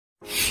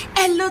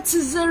Hello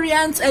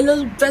Tizorians,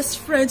 hello best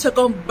friends,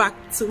 welcome back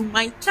to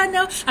my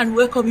channel and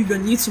welcome if you're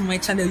new to my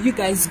channel. You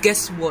guys,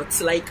 guess what?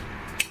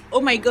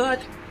 Oh my god,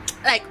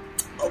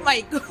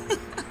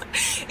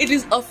 it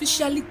is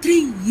officially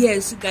 3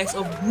 years, you guys,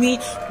 of me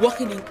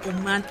working in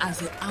Oman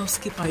as a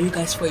housekeeper, you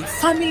guys, for a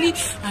family.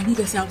 And you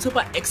guys, I'm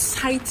super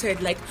excited.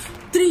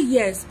 3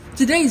 years.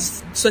 Today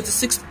is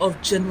 26th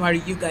of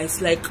January, you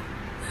guys.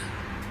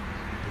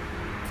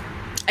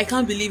 I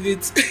can't believe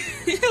it.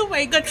 Oh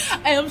my god,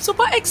 I am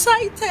super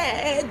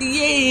excited.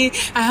 Yay!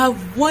 I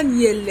have 1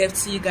 year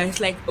left, you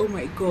guys. Oh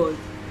my god,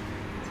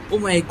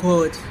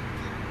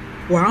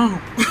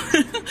 wow.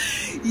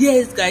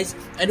 Yes guys,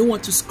 I don't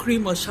want to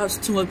scream or shout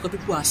too much because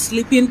people are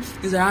sleeping.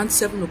 It's around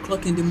 7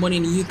 o'clock in the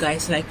morning, you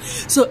guys.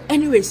 So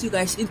anyways, you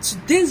guys, in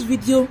today's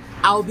video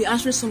I'll be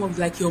answering some of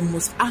your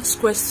most asked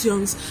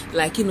questions,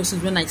 since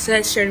when I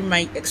started sharing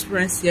my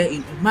experience here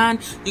in Oman.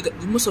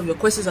 Most of your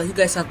questions that you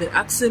guys have been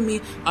asking me,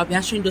 I'll be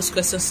answering those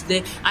questions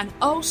today. And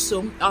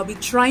also I'll be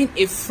trying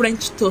a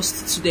French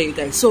toast today, you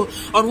guys. So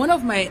on one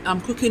of my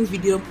cooking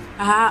video,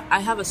 I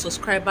have a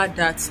subscriber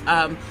that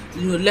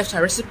left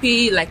a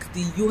recipe,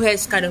 the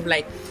US kind of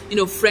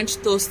French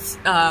toast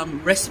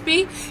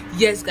recipe.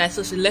 Yes guys,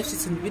 so she left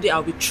it in the video.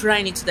 I'll be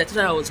trying it today. I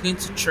thought I was going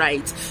to try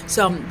it,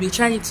 so I'll be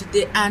trying it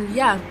today. And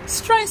yeah,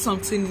 it's trying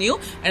something new,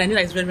 and I know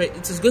that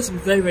it is going to be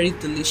very, very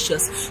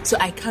delicious. So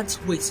I can't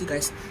wait, you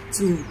guys,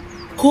 to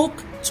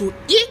cook, to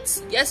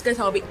eat. Yes guys,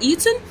 I'll be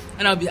eating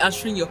and I'll be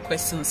answering your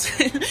questions.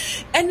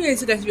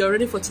 Anyways, you guys, if you're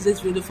ready for today's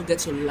video, don't forget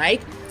to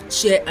like,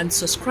 share and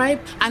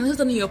subscribe, and also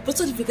turn on your post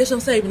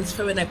notifications so you can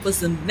notify when I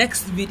post the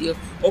next video.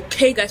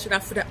 Okay guys,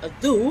 without further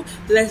ado,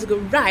 let's go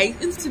right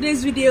into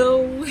today's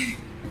video.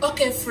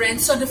 Okay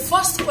friends, so the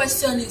first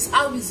question is,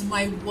 how is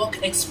my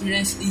work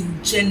experience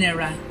in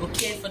general?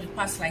 Okay, for the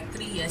past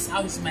 3 years,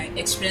 how is my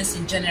experience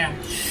in general?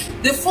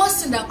 The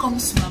first thing that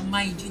comes to my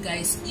mind, you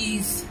guys,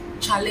 is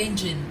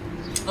challenging.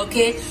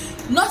 Okay,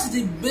 not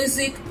the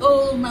basic,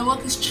 oh my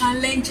work is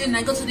challenging,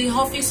 I go to the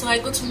office or I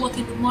go to work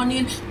in the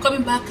morning,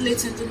 coming back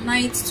late in the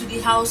night to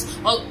the house,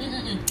 or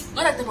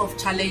not that type of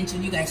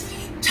challenging, you guys.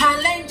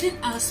 Challenging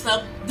as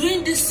well,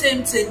 doing the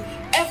same thing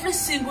every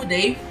single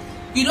day.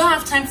 You don't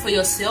have time for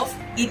yourself,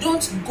 you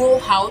don't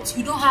go out,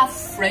 you don't have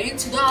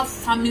friends, you don't have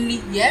family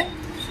here,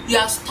 you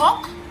are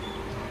stuck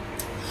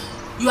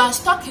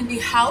in the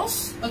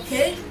house.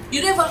 Okay,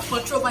 you don't have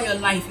control over your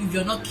life if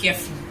you're not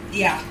careful.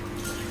 Yeah.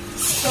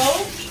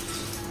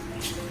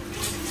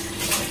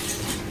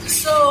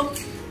 So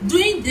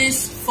doing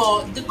this,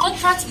 for the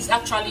contract is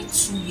actually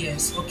 2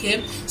 years.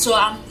 Okay, so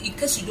in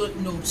case you don't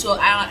know, so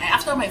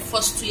after my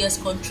first 2 years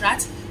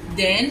contract,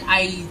 then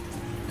I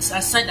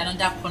signed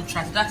another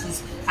contract, that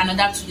is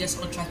another 2 years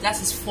contract, that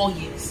is 4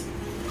 years.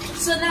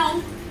 So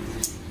now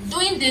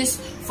doing this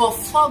for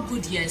 4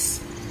 good years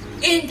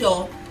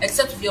indoor,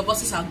 except if your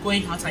bosses are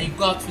going out and you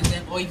go out with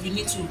them, or if you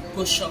need to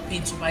go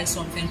shopping to buy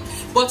something,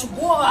 but to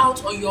go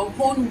out on your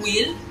own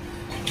will,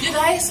 you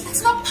guys,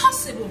 it's not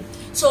possible.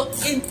 So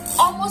in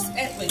almost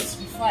wait,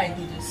 before I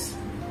do this,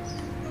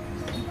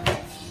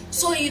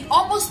 so in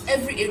almost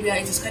every area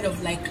it is kind of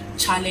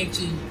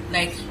challenging,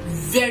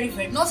 very,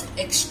 very, not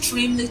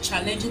extremely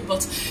challenging,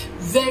 but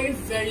very,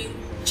 very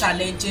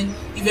challenging.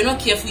 If you're not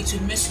careful, it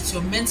will mess with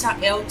your mental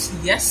health.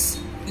 Yes,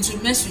 it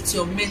will mess with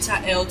your mental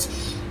health,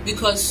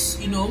 because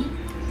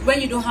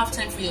when you don't have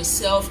time for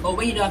yourself, or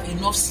when you don't have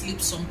enough sleep,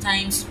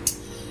 sometimes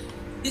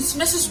it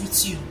messes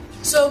with you.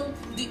 So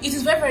it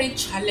is very, very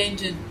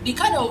challenging.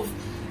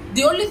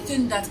 The only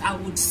thing that I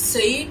would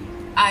say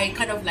I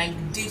kind of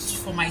did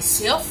for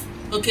myself,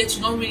 okay,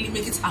 to not really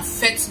make it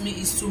affect me,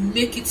 is to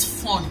make it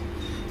fun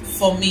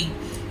for me.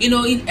 In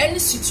any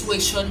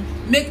situation,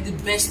 make the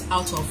best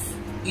out of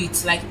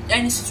it.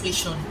 Any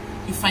situation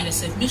you find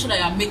yourself, make sure that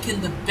you're making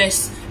the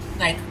best.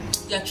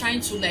 You're trying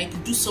to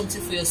do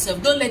something for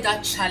yourself. Don't let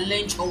that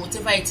challenge or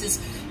whatever it is,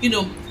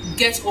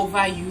 get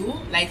over you,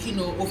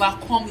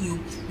 overcome you,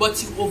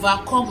 but you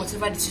overcome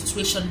whatever the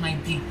situation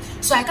might be.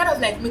 So I kind of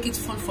make it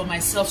fun for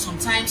myself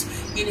sometimes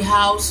in the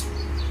house.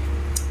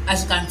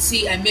 As you can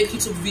see, I make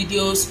YouTube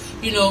videos,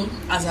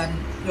 as an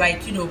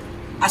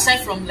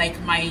aside from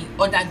my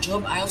other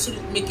job, I also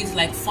make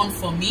it fun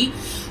for me.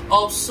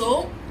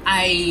 Also,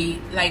 I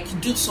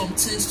do some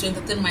things to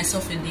entertain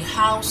myself in the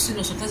house.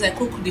 Sometimes I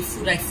cook the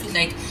food I feel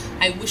like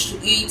I wish to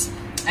eat.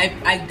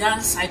 I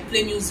dance, I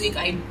play music,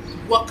 I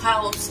work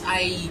out,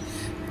 I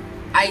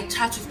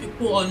chat with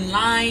people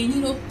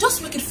online.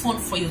 Just make it fun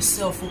for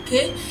yourself.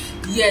 Okay,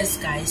 yes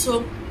guys,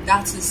 so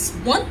that is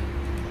one.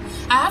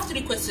 I have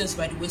 3 questions,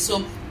 by the way,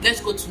 so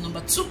let's go to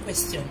number 2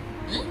 question.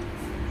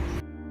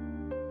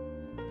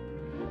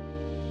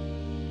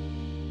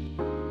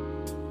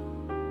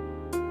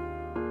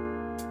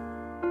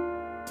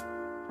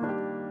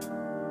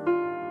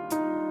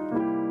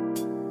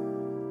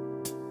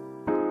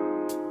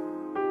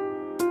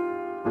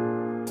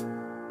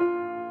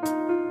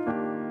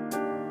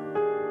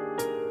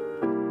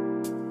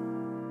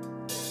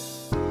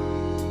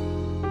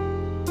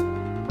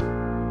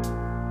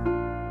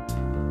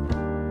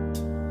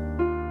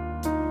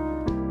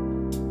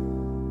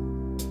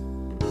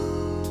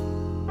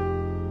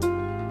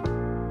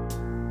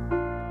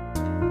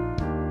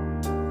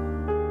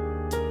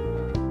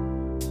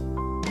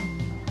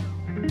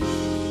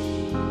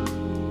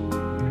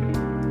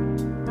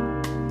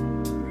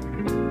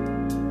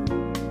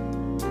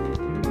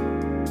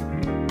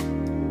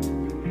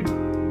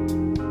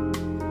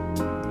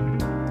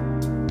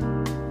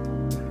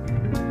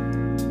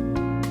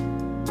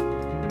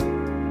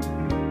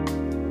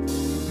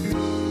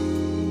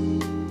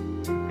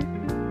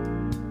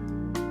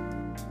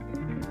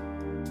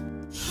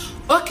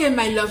 Okay,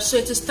 my love, so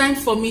it is time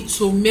for me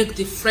to make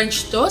the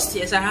French toast.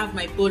 Yes, I have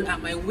my bowl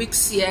and my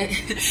wicks here.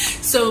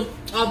 So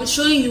I'll be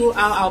showing you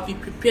how I'll be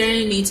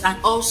preparing it,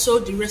 and also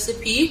the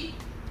recipe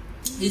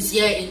is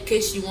here in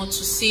case you want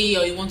to see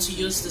or you want to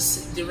use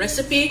the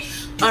recipe.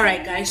 All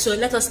right, guys, so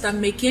let us start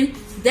making.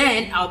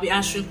 Then I'll be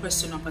answering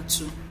question number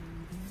 2.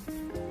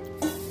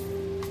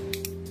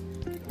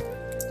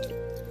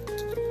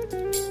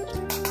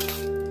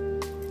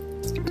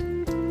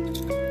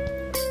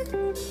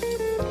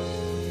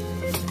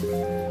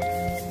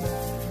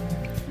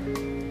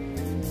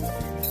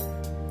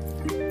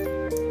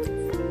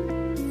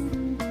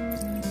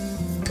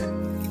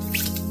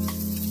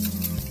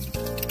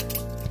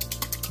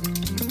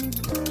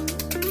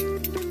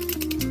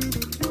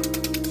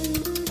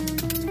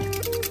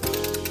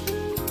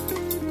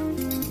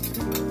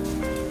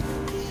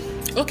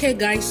 Okay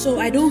guys, so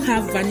I don't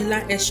have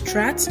vanilla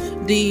extract,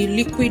 the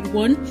liquid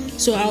one,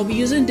 so I'll be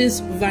using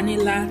this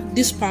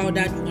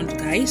powdered one,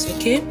 guys.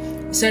 Okay,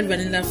 it said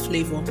vanilla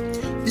flavor.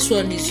 This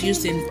one is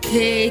used in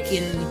cake,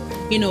 in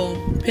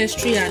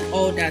pastry and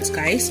all that,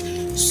 guys.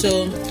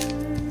 So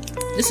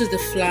this is the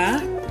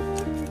flour,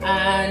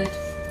 and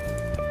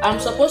I'm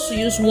supposed to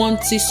use 1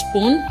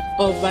 teaspoon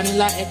of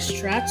vanilla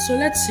extract. So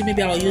let's see,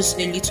 maybe I'll use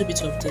a little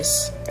bit of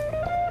this.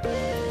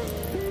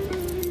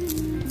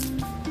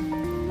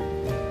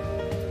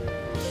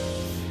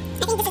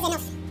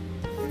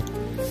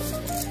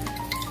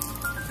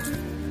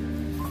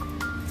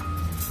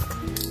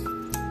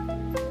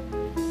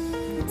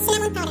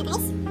 Cinnamon powder,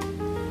 guys.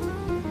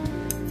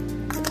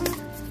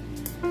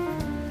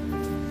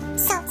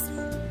 Salt.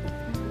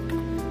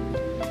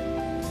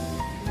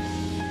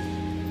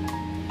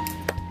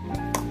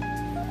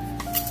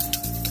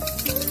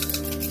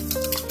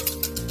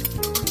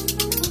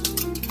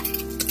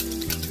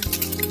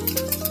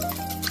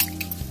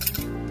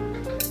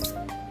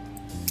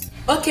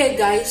 Okay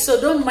guys, so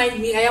don't mind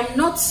me, I am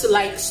not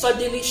like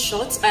suddenly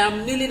short. I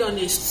am kneeling on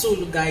a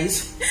stool,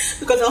 guys,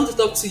 because I want to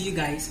talk to you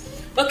guys.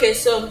 Okay,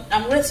 so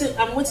I'm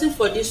waiting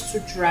for this to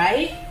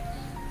dry,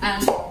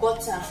 and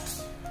butter.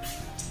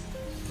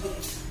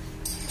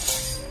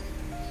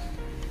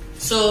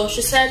 So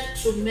she said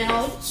to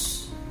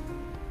melt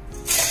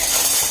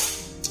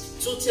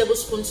 2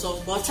 tablespoons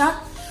of butter.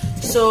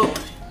 So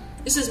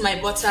this is my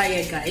butter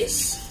here,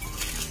 guys.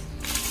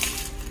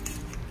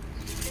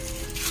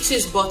 This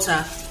is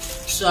butter,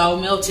 so I'll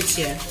melt it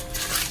here.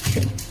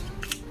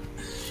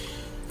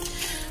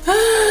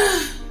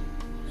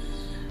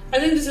 I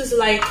think this is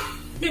like,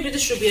 maybe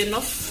this should be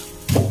enough.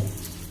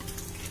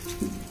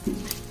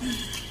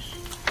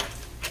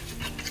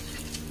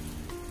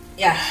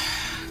 Yeah.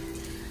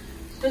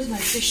 Where's my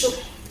tissue?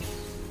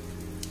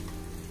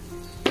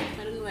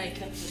 I don't know where I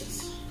kept it.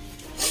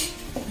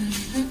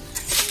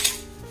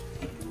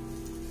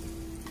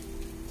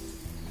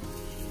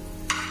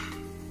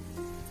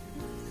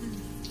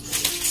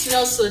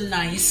 Smells so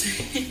nice.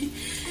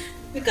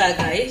 Look at,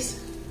 guys.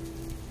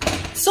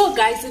 So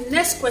guys, the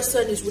next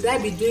question is, would I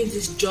be doing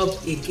this job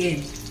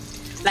again?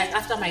 Like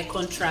after my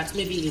contract,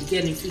 maybe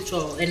again in future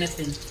or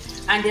anything?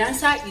 And the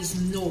answer is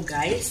no,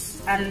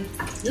 guys. And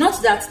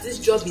not that this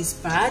job is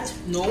bad,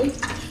 no,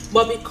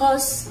 but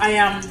because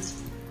I've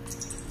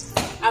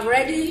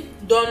already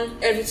done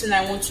everything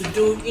I want to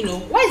do.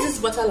 Why is this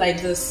butter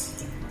like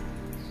this?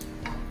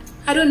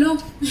 I don't know.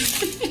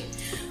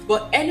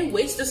 But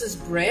anyways, this is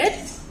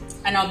bread,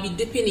 and I'll be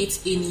dipping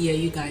it in here,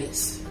 you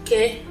guys.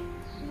 Okay,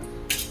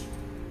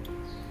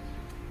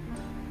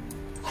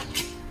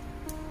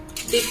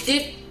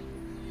 dip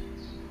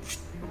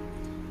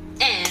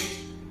and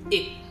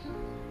dip.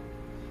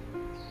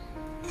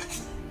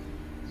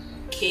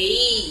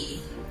 Okay.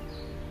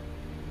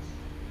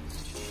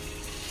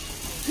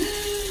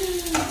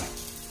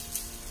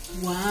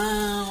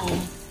 Wow,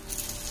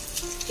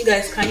 you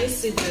guys, can you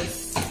see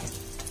this?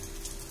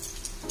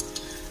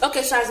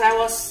 Okay, so as I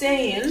was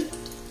saying,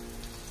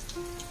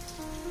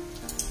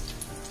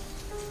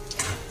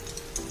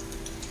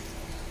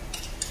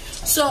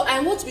 so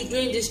I won't be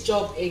doing this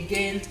job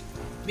again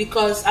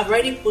because I've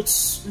already put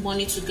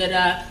money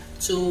together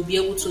to be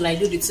able to like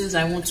do the things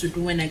I want to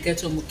do when I get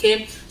home.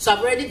 Okay, so I've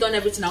already done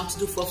everything I want to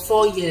do for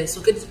 4 years.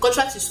 Okay, the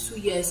contract is 2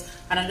 years,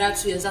 and another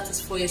 2 years, that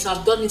is 4 years. So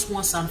I've done it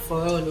once and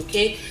for all.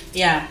 Okay,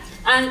 yeah.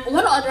 And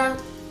one other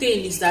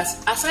thing is that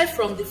aside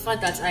from the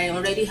fact that I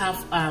already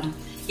have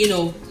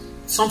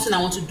something I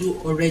want to do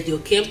already,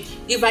 okay,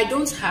 if I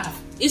don't have,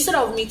 instead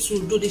of me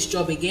to do this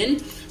job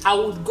again, I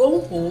would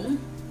go home,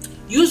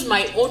 use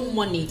my own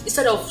money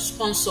instead of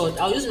sponsored.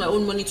 I'll use my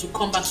own money to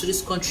come back to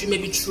this country,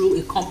 maybe through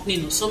a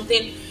company or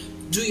something.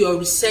 Do your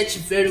research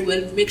very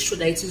well, make sure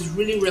that it is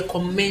really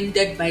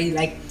recommended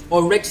by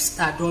or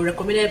registered or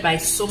recommended by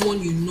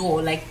someone you know.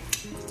 Like,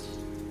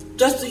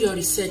 just do your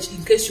research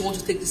in case you want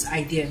to take this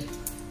idea.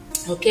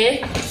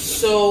 Okay,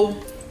 so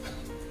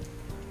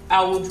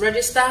I would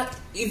register.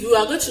 If you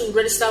are going to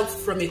register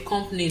from a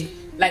company,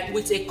 like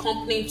with a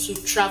company, to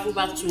travel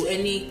back to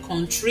any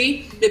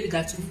country maybe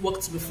that you've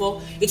worked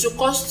before, it will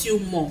cost you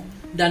more.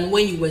 than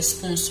when you were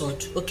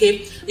sponsored.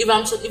 Okay, if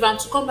I'm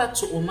to come back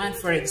to Oman,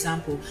 for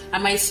example, I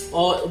might,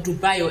 or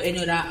Dubai, or any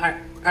other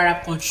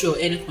Arab country, or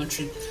any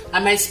country, I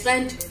might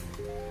spend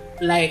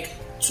like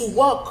to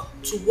work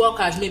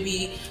as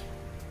maybe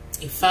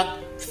a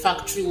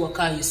factory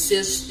worker, a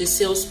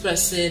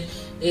salesperson,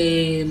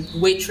 a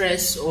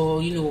waitress,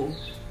 or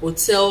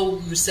hotel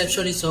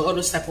receptionist, or all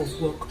those type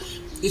of work.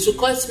 It will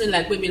cost me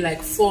like maybe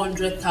like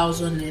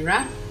 400,000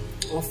 naira,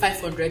 or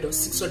 500 or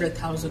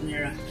 600,000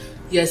 naira.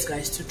 Yes,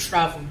 guys, to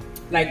travel,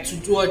 like to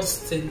do all these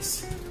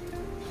things.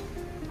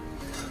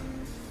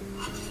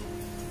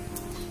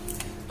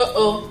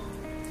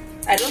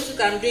 I don't think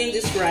I'm doing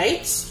this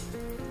right.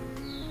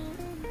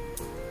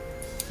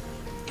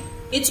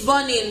 It's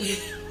burning.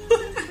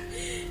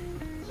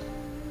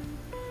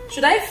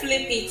 Should I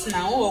flip it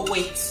now or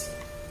wait?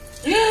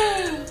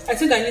 I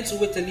think I need to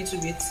wait a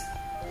little bit.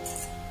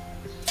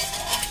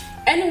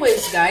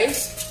 Anyways,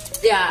 guys,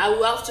 yeah, I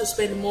will have to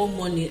spend more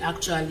money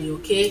actually.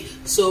 Okay,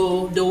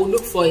 so they will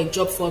look for a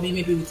job for me,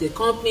 maybe with a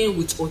company,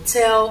 with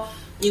hotel,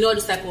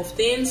 this type of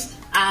things.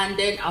 And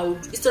then I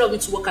would, instead of me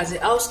to work as a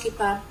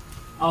housekeeper,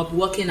 I'll be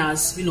working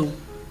as,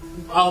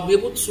 I'll be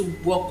able to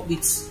work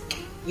with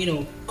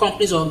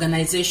companies or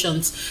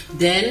organizations.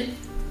 Then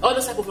all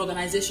those type of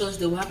organizations,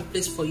 they will have a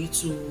place for you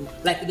to,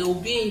 like, they will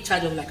be in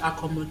charge of like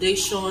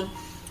accommodation,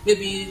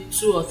 maybe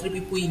 2 or 3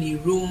 people in a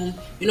room,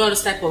 all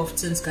those type of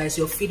things, guys,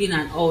 your feeding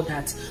and all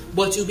that.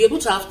 But you'll be able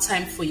to have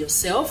time for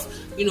yourself.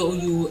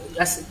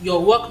 As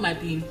your work might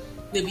be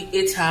maybe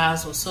 8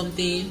 hours or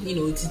something,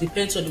 it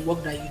depends on the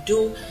work that you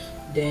do.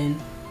 Then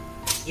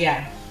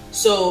yeah,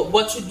 so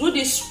but to do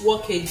this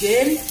work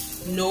again,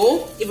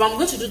 no, if I'm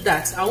going to do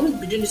that, I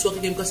won't be doing this work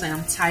again because I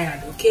am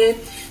tired. Okay,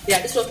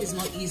 yeah, this work is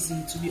not easy,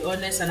 to be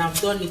honest, and I've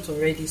done it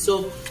already,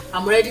 so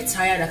I'm already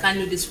tired. I can't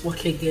do this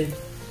work again.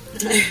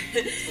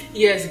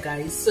 Yes,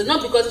 guys, so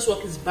not because this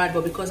work is bad,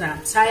 but because I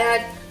am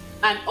tired,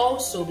 and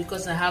also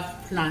because I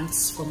have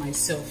plans for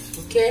myself.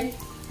 Okay,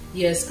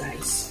 yes,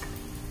 guys.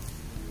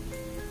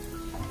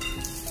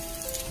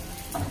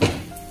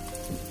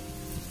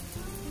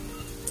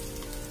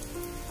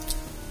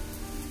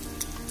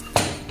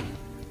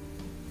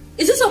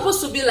 Is it supposed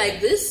to be like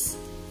this,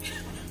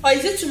 or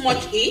is it too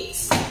much heat,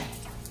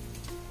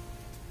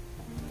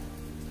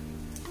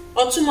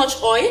 or too much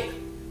oil?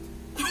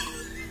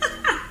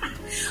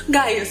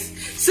 Guys,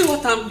 see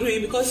what I'm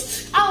doing,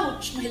 because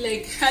ouch, my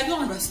leg, I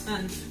don't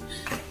understand.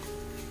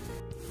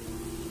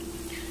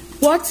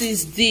 What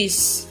is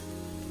this?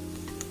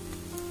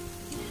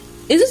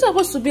 Is it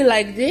supposed to be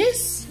like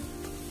this?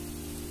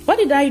 What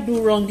did I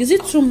do wrong? Is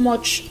it too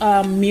much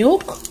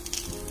milk?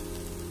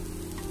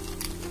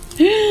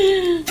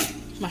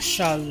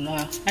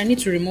 Mashallah, I need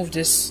to remove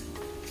this.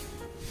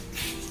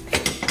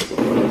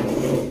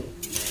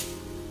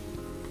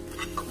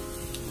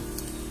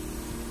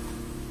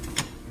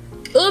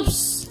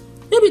 Oops,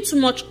 maybe too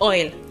much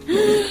oil.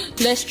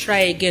 Let's try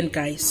again,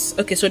 guys.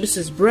 Okay, so this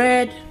is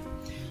bread.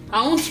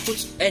 I won't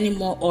put any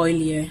more oil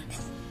here.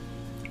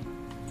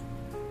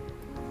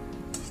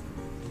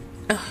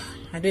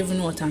 I don't even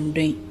know what I'm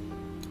doing.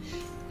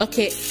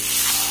 Okay.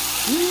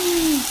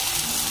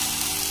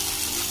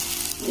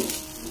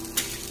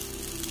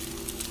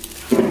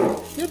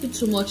 Maybe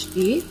too much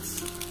heat.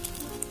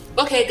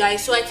 Okay,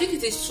 guys, so I think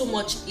it is too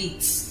much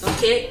heat.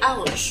 Okay,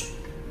 ouch.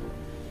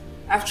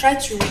 I've tried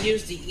to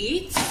reduce the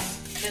heat.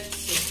 Let's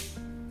see.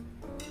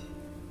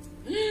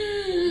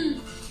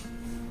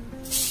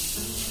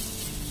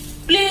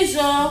 Please,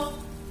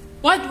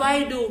 what do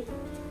I do?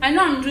 I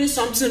know I'm doing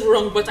something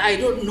wrong, but I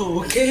don't know.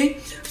 Okay,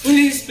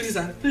 please, please,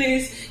 and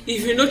please,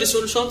 if you know the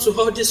solution to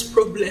all this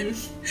problem,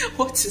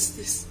 what is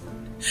this?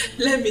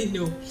 Let me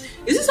know.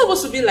 Is it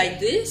supposed to be like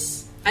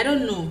this? I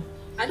don't know.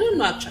 I don't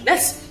know actually.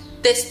 Let's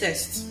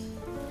test.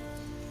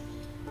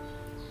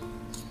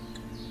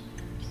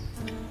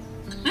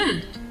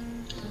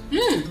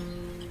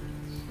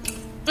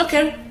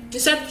 Okay, it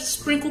said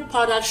sprinkle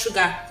powdered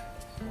sugar.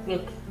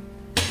 Look.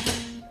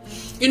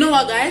 You know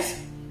what, guys?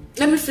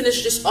 Let me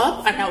finish this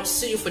up, and I'll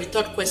see you for the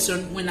third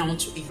question when I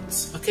want to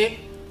eat. Okay?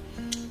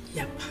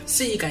 Yep.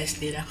 See you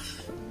guys later.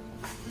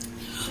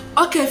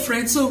 Okay,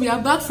 friends. So we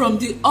are back from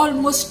the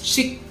almost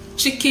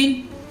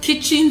chicken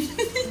kitchen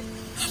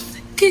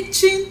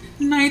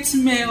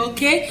nightmare.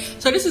 Okay,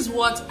 so this is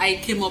what I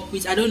came up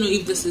with. I don't know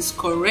if this is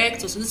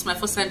correct. So this is my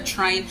first time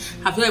trying.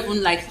 Have not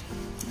even like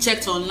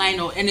checked online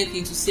or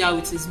anything to see how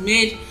it is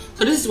made.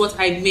 So this is what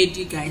I made,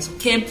 you guys.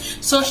 Okay,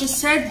 so she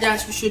said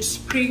that we should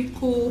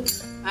sprinkle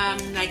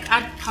like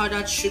add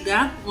powdered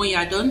sugar when you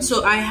are done.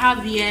 So I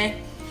have here,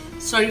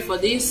 sorry for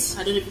this,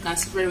 I don't know if you can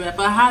see very well,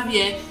 but I have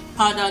here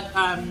powdered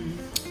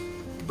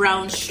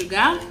brown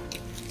sugar.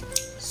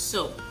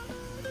 So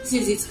this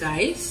is it,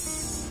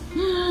 guys.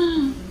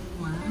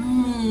 Wow,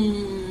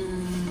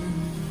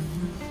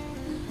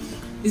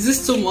 is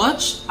this too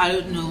much? I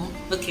don't know.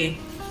 Okay,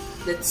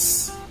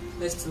 let's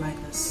do like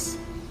this.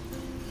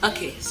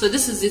 Okay, so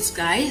this is it,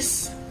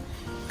 guys.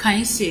 Can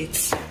you see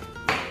it?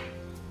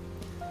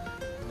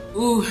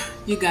 Ooh,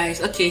 you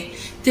guys. Okay,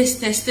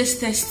 test.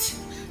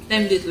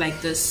 Let me do it like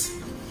this.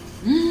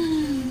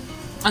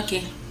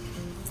 Okay.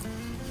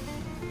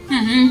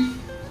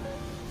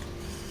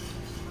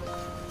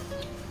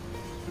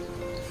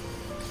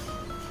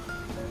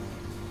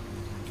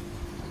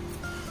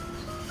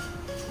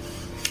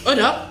 Hold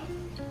up.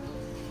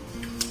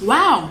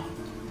 Wow.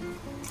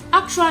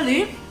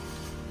 Actually,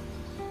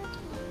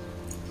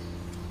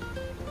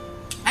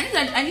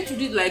 I need to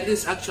do it like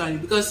this actually,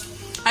 because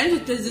I need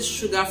to taste this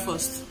sugar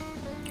first.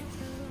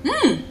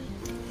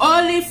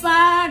 Holy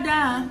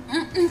Father.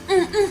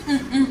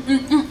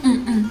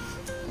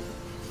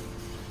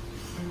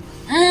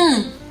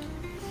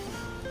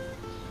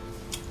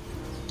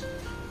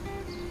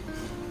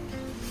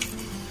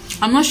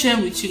 I'm not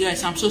sharing with you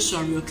guys. I'm so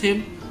sorry,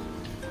 okay?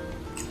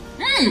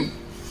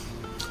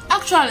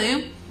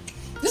 Actually,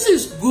 this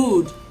is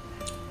good.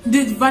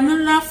 The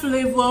vanilla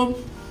flavor,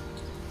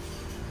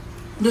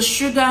 the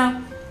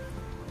sugar,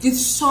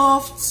 it's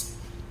soft.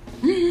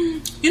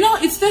 You know,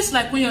 it tastes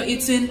like when you're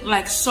eating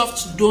like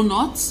soft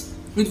donuts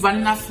with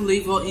vanilla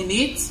flavor in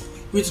it,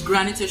 with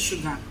granulated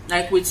sugar,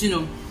 like with, you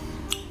know,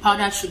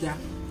 powdered sugar.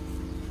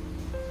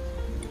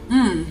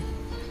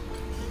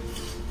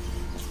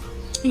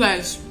 You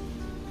guys,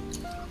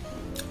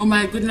 oh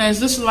my goodness,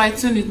 this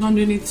lighting is not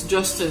doing it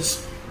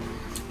justice.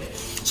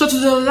 So to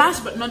the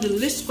last but not the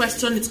least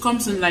question, it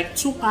comes in like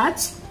 2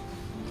 parts.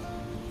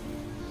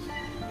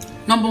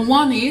 Number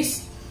 1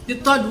 is the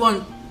third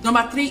one.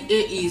 Number 3A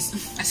is,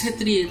 I said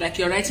 3A like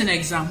you're writing an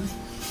exam.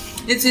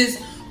 It is,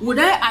 would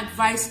I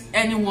advise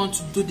anyone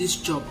to do this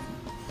job?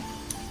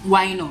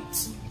 Why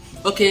not?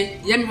 Okay,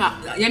 hear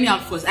me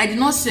out first. I did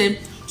not say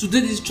to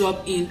do this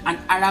job in an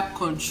Arab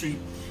country.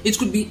 It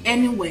could be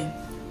anywhere.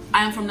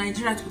 I am from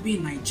Nigeria, it could be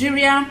in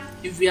Nigeria.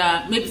 If we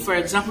are, maybe for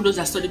example, those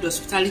that studied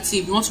hospitality,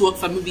 if you want to work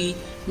for maybe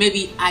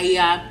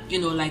higher,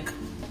 you know, like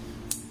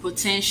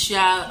potential,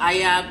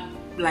 higher,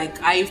 like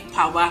high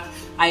power,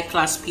 high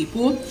class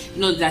people,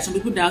 you know, there are some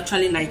people that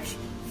actually like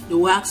they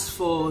work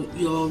for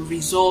your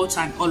results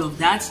and all of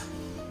that.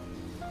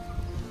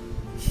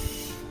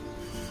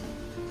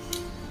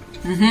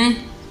 You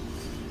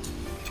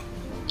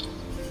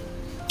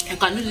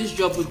can do this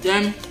job with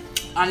them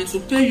and it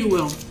will pay you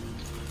well.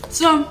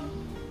 So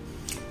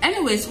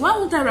anyways, what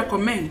would I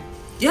recommend?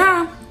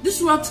 Yeah,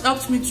 this work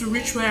helped me to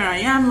reach where I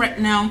am right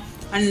now,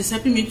 and it's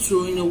helping me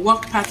to, you know,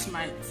 work past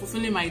my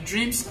fulfilling my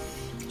dreams.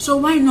 So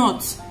why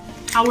not?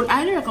 I would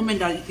highly recommend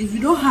that if you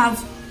don't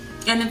have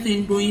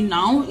anything doing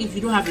now, if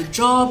you don't have a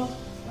job,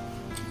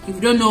 if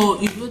you don't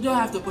know, if you don't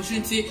have the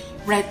opportunity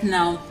right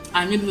now,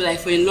 and maybe like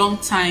for a long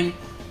time,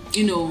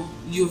 you know,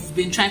 you've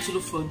been trying to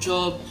look for a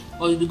job,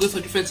 or you go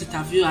for different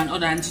interview and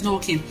other, and it's not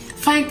working,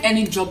 find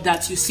any job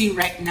that you see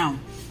right now.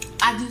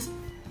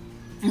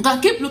 You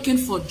can keep looking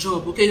for a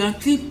job, okay? You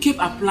can keep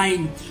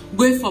applying,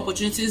 going for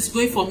opportunities,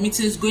 going for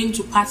meetings, going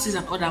to parties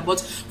and other,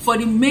 but for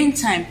the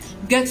meantime,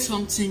 get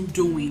something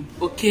doing,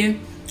 okay?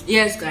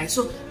 Yes, guys.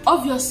 So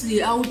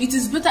obviously, it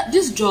is better.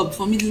 This job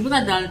for me is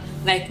better than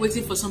like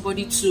waiting for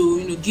somebody to,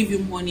 you know, give you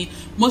money.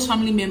 Most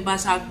family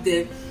members out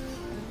there,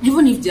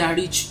 even if they are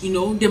rich, you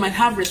know, they might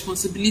have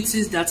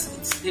responsibilities that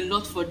it's a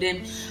lot for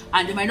them,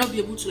 and they might not be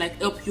able to like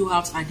help you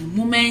out at the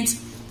moment.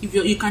 If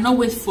you cannot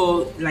wait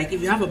for, like,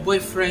 if you have a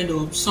boyfriend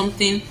or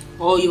something,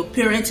 or your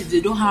parents, if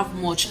they don't have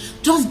much,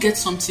 just get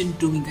something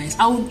doing, guys.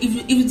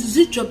 If it is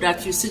a job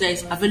that you see that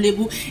is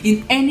available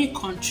in any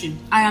country,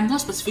 I am not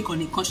specific on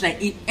a country,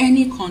 like in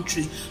any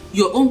country,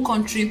 your own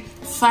country,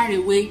 far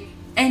away,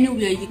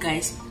 anywhere, you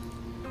guys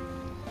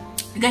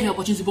get the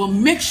opportunity. But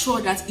make sure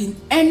that in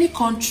any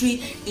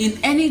country, in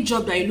any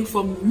job that you look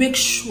for, make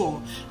sure,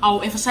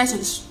 I'll emphasize on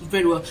this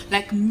very well,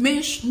 like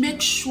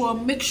make sure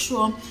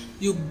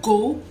you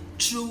go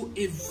through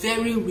a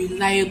very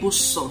reliable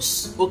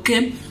source,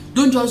 okay?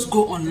 Don't just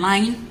go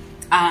online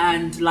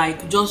and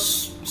like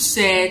just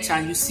search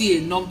and you see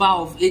a number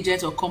of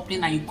agents or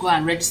company and you go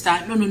and register.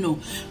 No,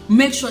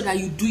 make sure that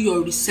you do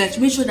your research.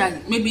 Make sure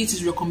that maybe it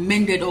is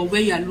recommended, or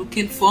where you are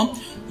looking for,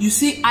 you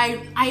see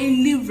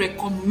highly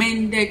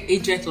recommended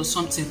agent or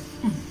something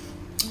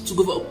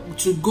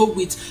to go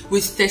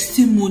with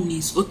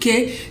testimonies,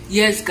 okay?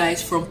 Yes,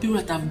 guys, from people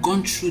that have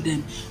gone through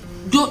them.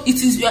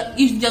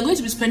 If you're going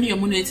to be spending your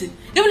money, even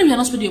if you're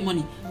not spending your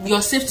money,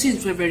 your safety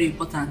is very, very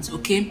important,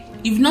 okay?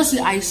 If you not see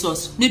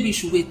ISOS, maybe you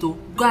should wait though.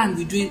 Go and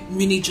be doing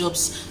mini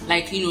jobs,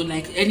 like, you know,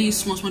 like any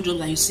small jobs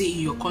that you see in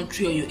your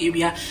country or your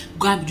area.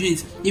 Go and be doing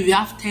it. If you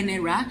have 10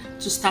 naira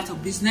to start a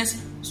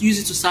business, use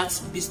it to start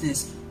a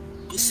business.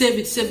 Save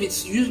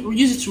it.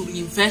 Use it to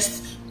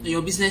reinvest in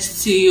your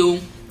business till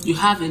you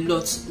have a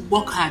lot.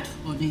 Work hard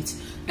on it.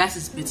 That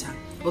is better,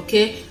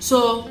 okay?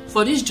 So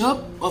for this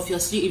job,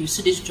 obviously, if you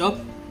see this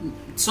job,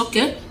 it's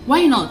okay,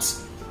 why not?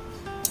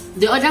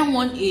 The other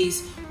one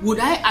is, would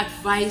I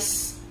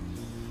advise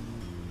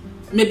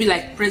maybe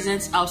like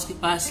present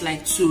housekeepers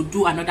like to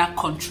do another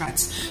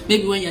contract?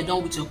 Maybe when you're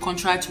done with your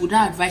contract, would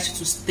I advise you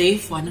to stay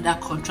for another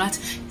contract?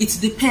 It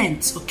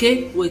depends,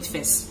 okay? Wait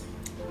first.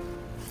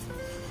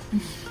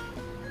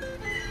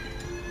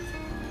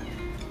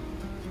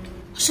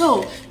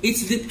 So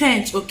it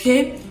depends,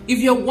 okay? If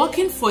you're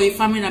working for a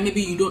family that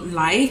maybe you don't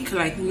like,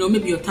 you know,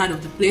 maybe you're tired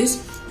of the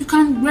place, you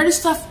can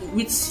register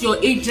with your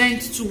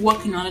agent to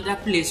work in another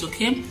place.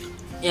 Okay,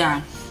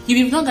 yeah. If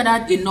you've not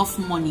gathered enough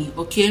money,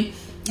 okay,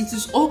 it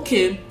is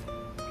okay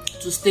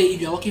to stay if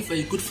you're working for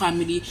a good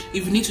family.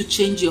 If you need to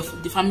change the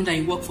family that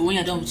you work for, when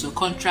you're done with your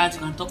contract,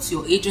 you can talk to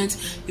your agent.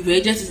 If your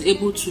agent is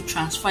able to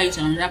transfer it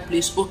to another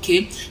place, okay.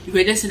 If your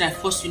agent says that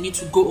first you need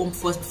to go home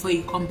first before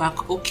you come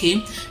back,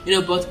 okay.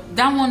 But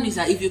that one is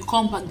that if you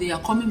come back, they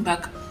are coming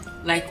back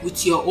like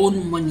with your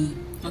own money,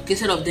 okay,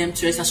 instead of them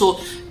to register. So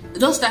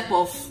those type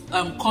of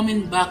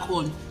coming back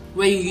on,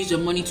 where you use your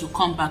money to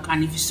come back,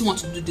 and if you still want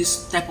to do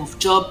this type of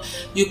job,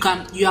 you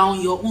are on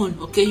your own,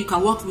 okay. You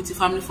can work with the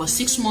family for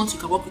 6 months, you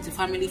can work with the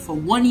family for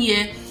 1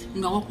 year,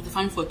 you can work with the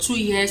family for 2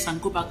 years and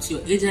go back to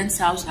your agent's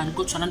house and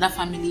go to another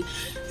family.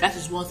 That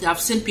is one thing. I've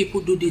seen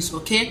people do this,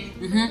 okay.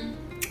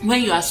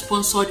 When you are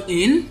sponsored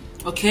in,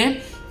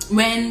 okay,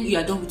 when you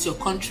are done with your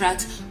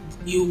contract,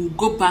 you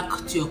go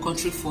back to your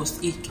country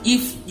first.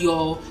 If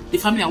the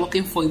family you are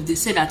working for, if they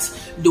say that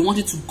they want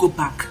you to go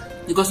back,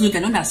 because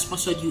they're not that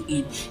sponsored you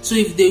in. So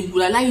if they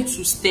will allow you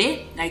to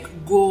stay, like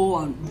go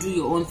and do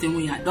your own thing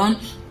when you are done,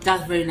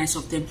 that's very nice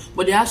of them.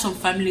 But there are some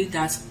family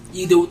that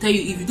they will tell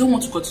you, if you don't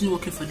want to continue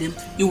working for them,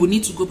 you will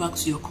need to go back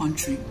to your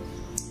country.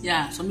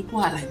 Yeah, some people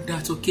are like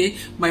that, okay.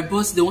 My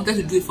boss, they wanted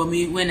to do it for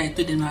me when I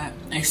told them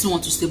I still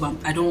want to stay, but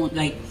I don't want,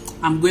 like,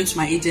 I'm going to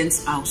my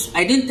agent's house.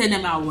 I didn't tell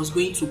them I was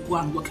going to go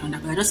and work on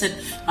that, but I just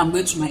said I'm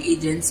going to my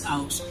agent's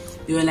house.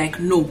 They were like,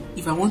 no,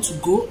 if I want to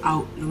go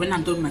out, when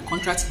I'm done with my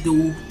contract, they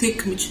will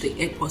take me to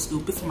the airport. They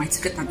will pay for my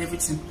ticket and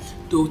everything.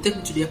 They will take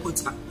me to the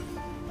airport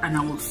and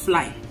I will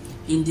fly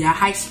in their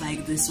heights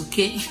like this,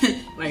 okay.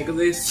 Like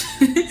this.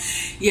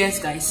 Yes,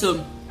 guys.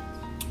 So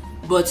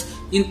but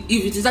if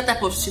it is that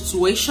type of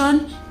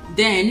situation,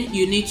 then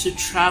you need to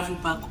travel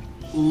back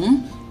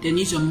home. Then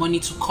use your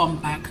money to come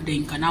back. Then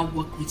you can now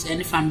work with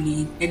any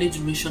family in any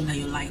duration that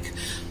you like,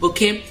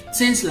 okay,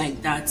 things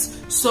like that.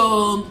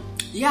 So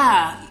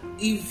yeah,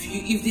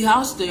 if the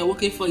house that you're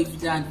working for, if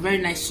they are very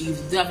nice to you,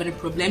 if they don't have any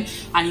problem,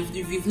 and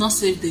if you've not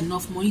saved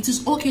enough money, it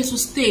is okay to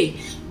stay.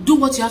 Do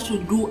what you have to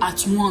do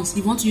at once. If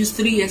you want to use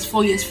 3 years,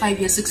 4 years, 5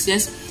 years, 6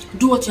 years,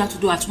 do what you have to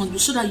do at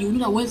once, so that you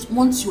know that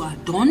once you are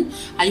done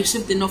and you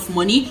saved enough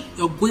money,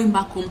 you're going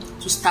back home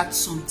to start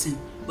something.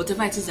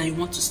 Whatever it is that you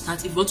want to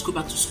start. If you want to go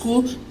back to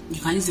school,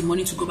 you can use the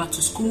money to go back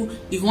to school.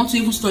 If you want to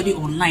even study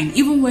online,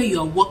 even where you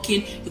are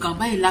working, you can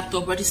buy a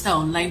laptop, register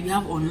online. We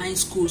have online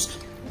schools,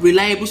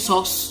 reliable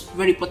source,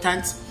 very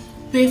important.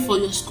 Pay for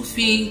your school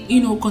fee,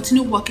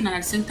 continue working and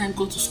at the same time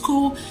go to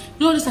school.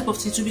 This type of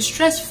thing. To be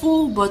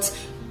stressful, but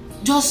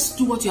just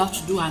do what you have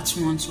to do at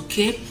once,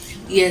 okay?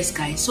 Yes,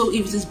 guys. So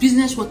if it is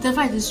business,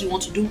 whatever it is you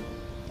want to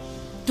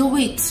do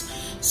it.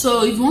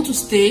 So if you want to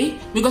stay,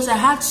 because I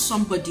had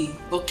somebody,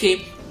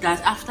 okay, that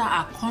after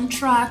our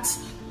contract,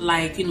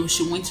 like,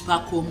 she went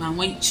back home, and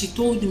when she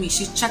told me,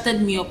 she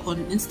chatted me up on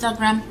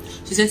Instagram,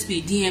 she sent me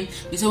a DM.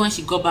 She said when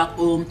she got back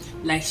home,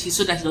 like, she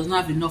saw that she does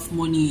not have enough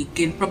money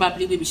again.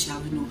 Probably maybe she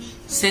have,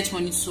 sent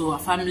money to her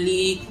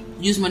family,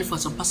 use money for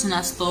some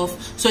personal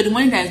stuff. So the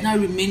money that is now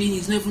remaining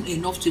is not even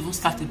enough to even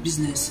start a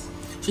business.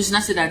 So she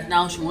now said that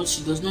now she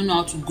does not know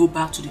how to go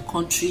back to the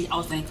country. I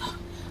was like,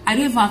 I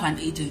don't even have an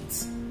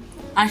agent.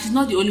 And she's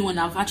not the only one.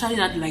 I've actually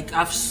had, like,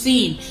 I've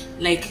seen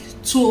like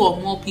 2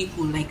 or more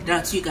people like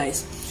that, you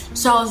guys.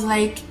 So I was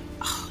like,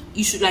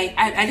 you should, like,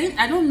 I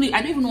don't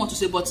even know what to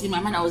say, but in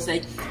my mind I was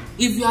like,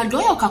 if you are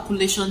doing your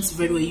calculations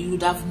very well, you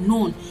would have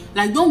known.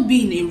 Like, don't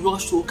be in a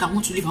rush to, okay, I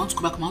want to leave, I want to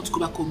go back home, I want to go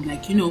back home.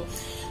 Like, do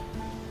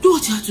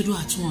what you have to do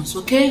at once,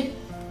 okay?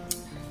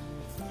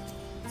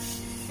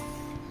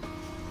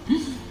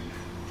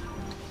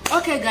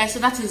 Okay, guys, so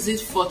that is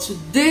it for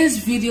today's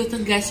video.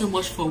 Thank you guys so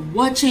much for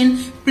watching.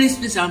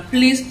 Please and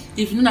please,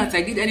 if you know that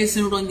I did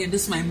anything wrong in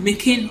this, my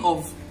making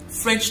of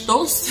French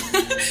toast,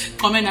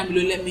 comment down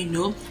below, let me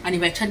know. And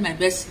if I tried my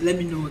best, let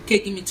me know, okay?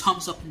 Give me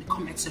thumbs up in the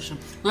comment section.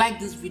 Like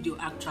this video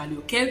actually,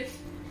 okay?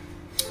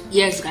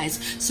 Yes, guys,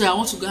 so I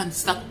want to go and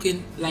start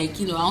cooking, like,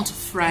 I want to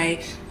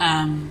fry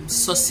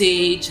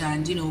sausage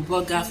and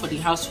burger for the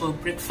house for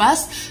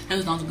breakfast.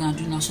 That's what I'm gonna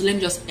do now. So let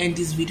me just end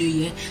this video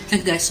here.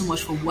 Thank you guys so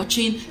much for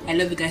watching. I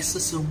love you guys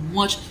so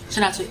much.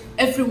 Shout out to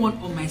everyone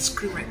on my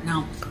screen right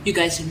now. You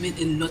guys, you mean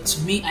a lot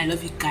to me. I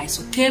love you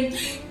guys, okay?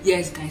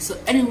 Yes, guys. So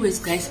anyways,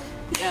 guys,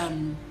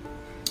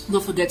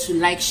 don't forget to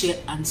like, share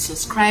and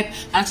subscribe,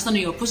 and turn on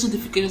your post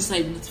notifications so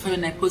you're notified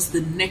when I post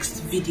the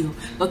next video,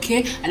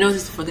 okay? And don't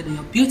forget that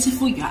you're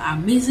beautiful, you're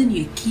amazing,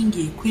 you're a king,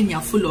 you're a queen,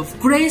 you're full of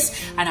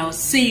grace, and I will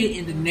see you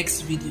in the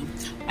next video.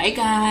 Bye,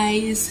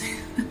 guys.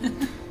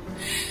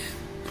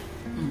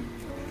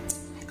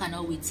 I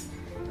cannot wait.